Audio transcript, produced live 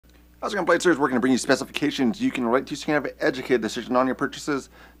How's it going, Blade Series? We're going to bring you specifications you can relate to so you can have an educated decision on your purchases.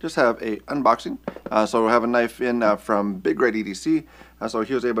 Just have a unboxing. So we have a knife in from Big Red EDC. So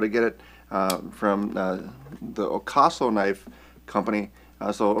he was able to get it from the Ocaso Knife company.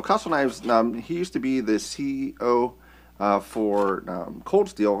 So Ocaso Knives, he used to be the CEO for Cold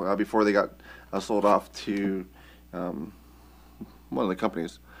Steel before they got sold off to one of the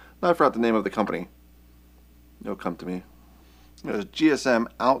companies. I forgot the name of the company. It'll come to me. GSM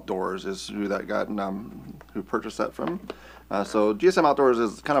Outdoors is who that got, who purchased that from. So GSM Outdoors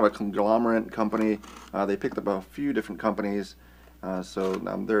is kind of a conglomerate company. They picked up a few different companies. So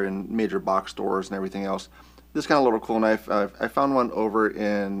they're in major box stores and everything else. This kind of little cool knife, I found one over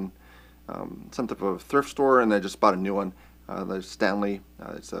in some type of thrift store, and I just bought a new one. The Stanley,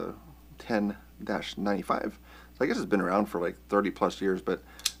 it's a 10-95. So I guess it's been around for like 30 plus years, but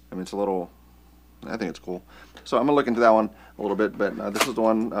I mean, it's a little, I think it's cool. So I'm going to look into that one a little bit, but this is the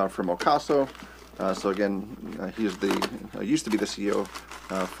one from Ocaso. So again, he is used to be the CEO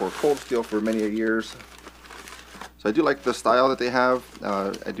for Cold Steel for many years. So I do like the style that they have.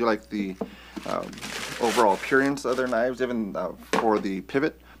 I do like the overall appearance of their knives, even for the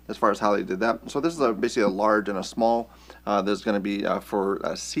pivot, as far as how they did that. So this is basically a large and a small. There's going to be for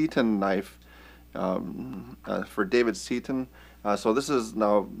a Seaton knife, for David Seaton. So this is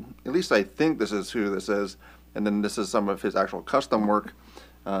now, at least I think this is who this is, and then this is some of his actual custom work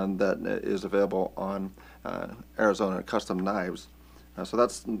that is available on Arizona Custom Knives. So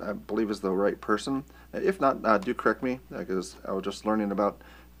that's, I believe, is the right person. If not, do correct me, because I was just learning about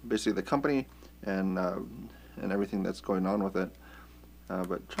basically the company and everything that's going on with it.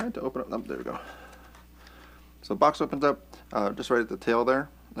 But trying to open it up, there we go. So the box opens up just right at the tail there.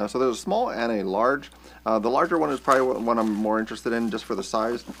 So there's a small and a large. The larger one is probably one I'm more interested in just for the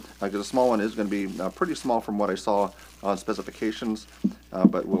size, because the small one is going to be pretty small from what I saw on specifications,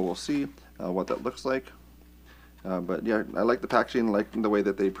 but we'll see what that looks like. But yeah, I like the packaging, I like the way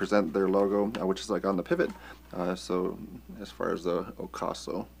that they present their logo, which is like on the pivot. So as far as the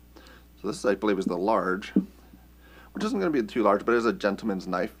Ocaso, so this I believe is the large, which isn't going to be too large, but it is a gentleman's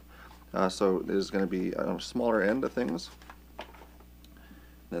knife. So it is going to be a smaller end of things.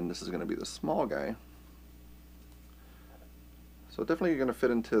 Then this is going to be the small guy. So definitely going to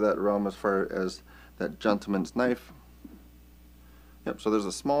fit into that realm as far as that gentleman's knife. Yep, so there's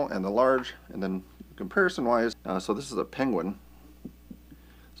the small and the large, and then comparison wise, so this is a penguin.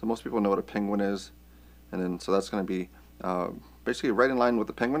 So most people know what a penguin is, and then so that's going to be basically right in line with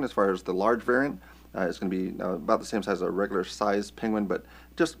the penguin as far as the large variant. It's going to be about the same size as a regular size penguin, but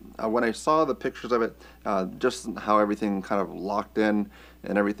just when I saw the pictures of it, just how everything kind of locked in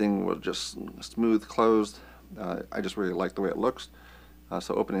and everything was just smooth closed, I just really like the way it looks.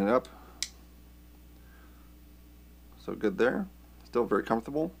 So opening it up, so good there, still very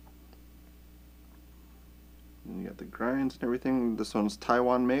comfortable. And you got the grinds and everything. This one's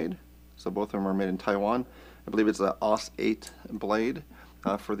Taiwan made, so both of them are made in Taiwan. I believe it's an AUS 8 blade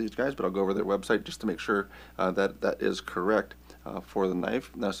for these guys, but I'll go over their website just to make sure that that is correct for the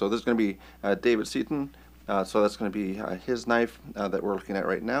knife. So this is going to be David Seaton. So that's going to be his knife that we're looking at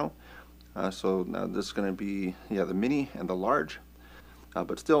right now. So this is going to be the mini and the large,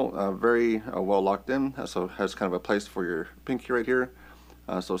 but still very well locked in. So it has kind of a place for your pinky right here.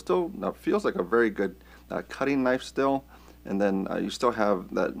 So still feels like a very good cutting knife still. And then you still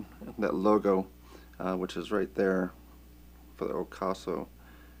have that logo, which is right there for the Ocaso.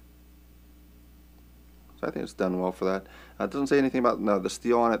 So I think it's done well for that. It doesn't say anything about the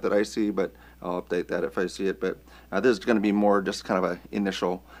steel on it that I see, but I'll update that if I see it. But this is going to be more just kind of an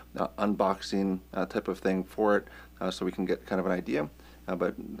initial unboxing type of thing for it, so we can get kind of an idea.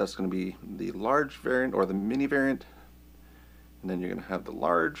 But that's going to be the large variant or the mini variant, and then you're going to have the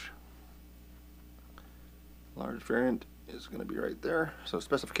large. Large variant is going to be right there. So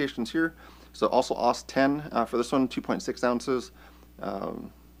specifications here. So also AUS 10 for this one, 2.6 ounces.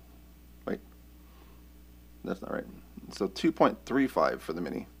 Wait, that's not right. So 2.35 for the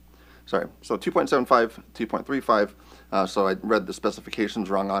mini. Sorry, so 2.75, 2.35. So I read the specifications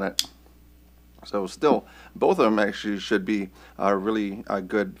wrong on it. So still, both of them actually should be really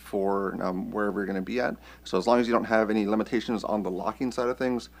good for wherever you're going to be at. So as long as you don't have any limitations on the locking side of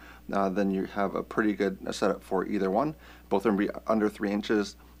things, then you have a pretty good setup for either one. Both of them be under 3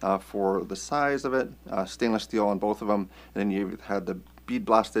 inches for the size of it. Stainless steel on both of them, and then you've had the bead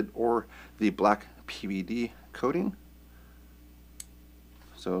blasted or the black PVD coating.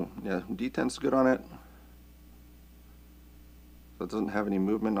 So yeah, detent's good on it. So it doesn't have any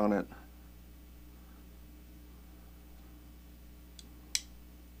movement on it.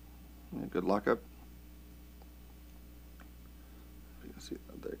 Good lockup. You can see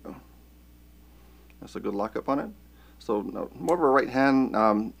that, there you go. That's a good lockup on it. So more of a right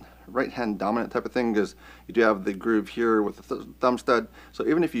hand dominant type of thing, because you do have the groove here with the thumb stud. So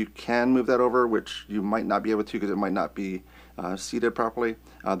even if you can move that over, which you might not be able to because it might not be seated properly,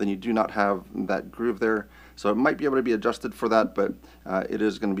 then you do not have that groove there. So it might be able to be adjusted for that, but it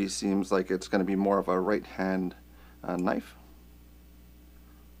is going to be, seems like it's going to be more of a right hand knife.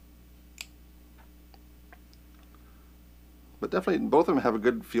 But definitely both of them have a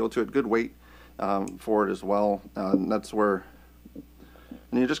good feel to it, good weight for it as well. And that's where,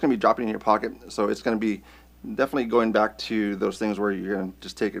 and you're just going to be dropping it in your pocket, so it's going to be definitely going back to those things where you're going to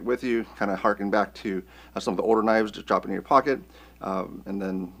just take it with you, kind of harken back to some of the older knives, just drop it in your pocket, and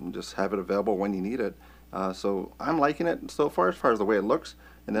then just have it available when you need it. So I'm liking it so far as the way it looks,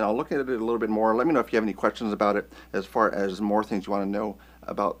 and then I'll look at it a little bit more. Let me know if you have any questions about it, as far as more things you want to know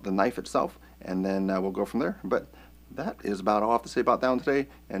about the knife itself, and then we'll go from there. But that is about all I have to say about that one today.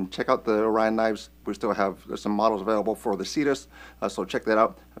 And check out the Orion knives. We still have some models available for the Seaton, so check that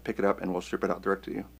out, pick it up, and we'll ship it out direct to you.